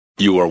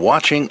You are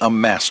watching a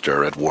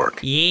master at work.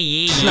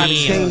 Yeah. It's not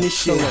a game, this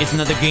shit. It's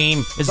another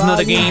game. It's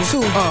another game.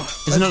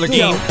 It's another let's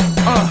go.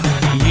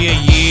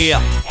 game. Yeah.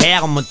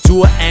 Hermo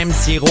zu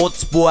MC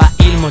Rotzboer,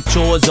 il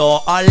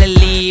Mochoso. Alle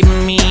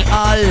lieben mich,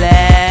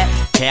 alle.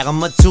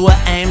 Hermo zu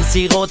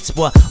MC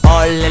Rotzboer.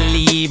 Alle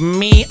lieben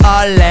mich,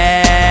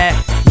 alle.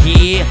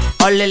 Yeah.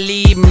 Alle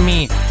lieben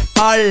mich.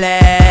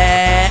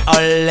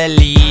 Alle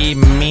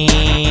lieben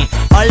mich.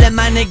 Alle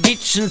meine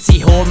Gitschen,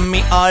 sie haben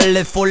mich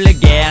alle voll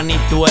gern. Ich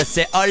tue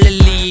sie alle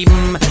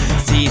lieben.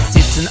 Sie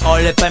sitzen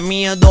alle bei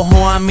mir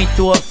daheim. Ich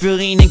tue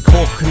für ihnen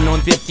kochen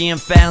und wird die im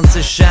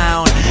Fernsehen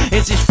schauen.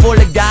 Es ist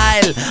voll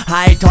geil.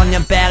 Heute haben wir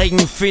einen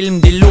bärigen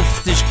Film. Die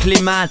Luft ist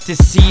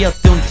klimatisiert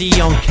und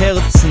die haben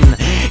Kerzen.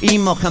 Ich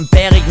mach einen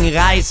bärigen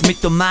Reis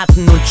mit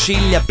Tomaten und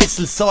Chili. Ein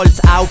bisschen Salz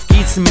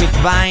aufgießen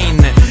mit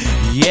Wein.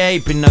 Yeah,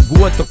 ich bin ein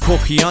guter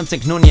Koch, ich hab's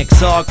noch nie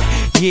gesagt.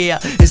 Yeah,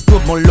 es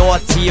tut mir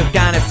leid, ich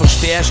gar nicht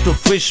verstehst du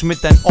frisch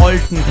mit deinem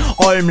alten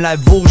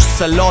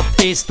Almlei-Wurstsalat.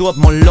 Es tut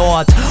mir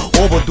leid,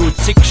 aber du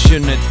zickst ja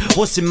nicht,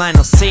 was in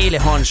meiner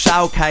Seele han.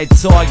 Schau, heute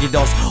sag ich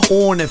das,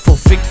 ohne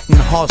verfickten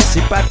Hass.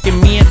 Ich bleib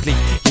gemütlich,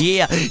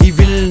 yeah, ich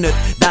will nicht,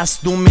 dass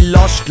du mich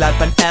lässt. Gleich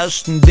beim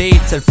ersten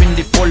Date, find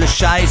ich volle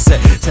Scheiße.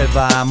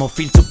 Selber immer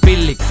viel zu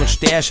billig,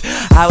 verstehst?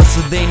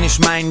 Außerdem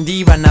ist mein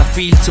Divan auch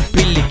viel zu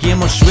billig. Ich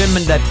muss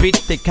schwimmen, da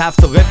bitte, kauf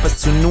doch etwas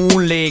zu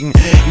nun legen.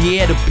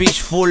 Yeah, du bist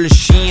voll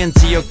schien,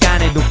 sie ja gar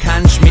nicht, du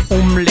kannst mich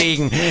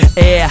umlegen.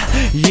 Yeah,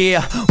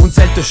 und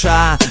selten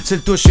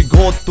ich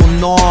grad und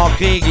nach,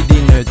 krieg ich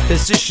die nicht.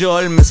 Das ist schon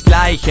allem das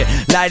Gleiche.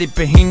 Leider die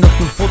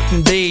Behinderten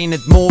futten die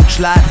nicht mag,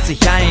 schlagen sich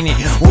ein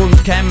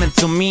und kommen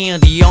zu mir.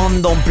 Die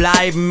anderen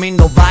bleiben in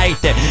der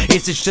Weite.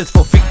 Es ist das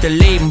verfickte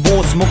Leben,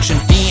 wo's magst du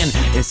dienen?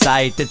 Ihr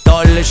seid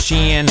alle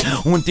schien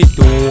und die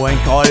tun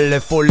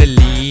alle volle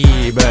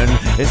lieben.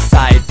 Ihr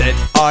seid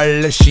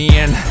alle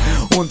schien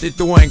und ich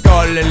tue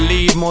alle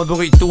lieben, oder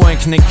ich tue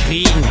nicht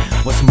kriegen.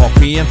 Was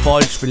mach ich denn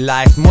falsch?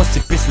 Vielleicht muss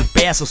ich ein bisschen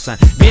besser sein,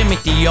 wie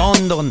mit die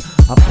anderen.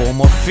 Ein paar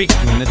Mal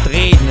ficken, nicht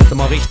reden, nicht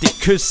einmal richtig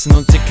küssen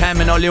und sie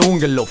kommen alle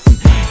ungelaufen.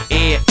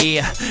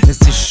 Es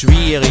ist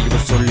schwierig,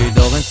 was soll ich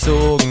darin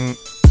sagen?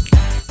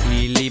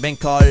 Ich liebe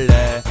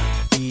alle,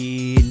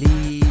 ich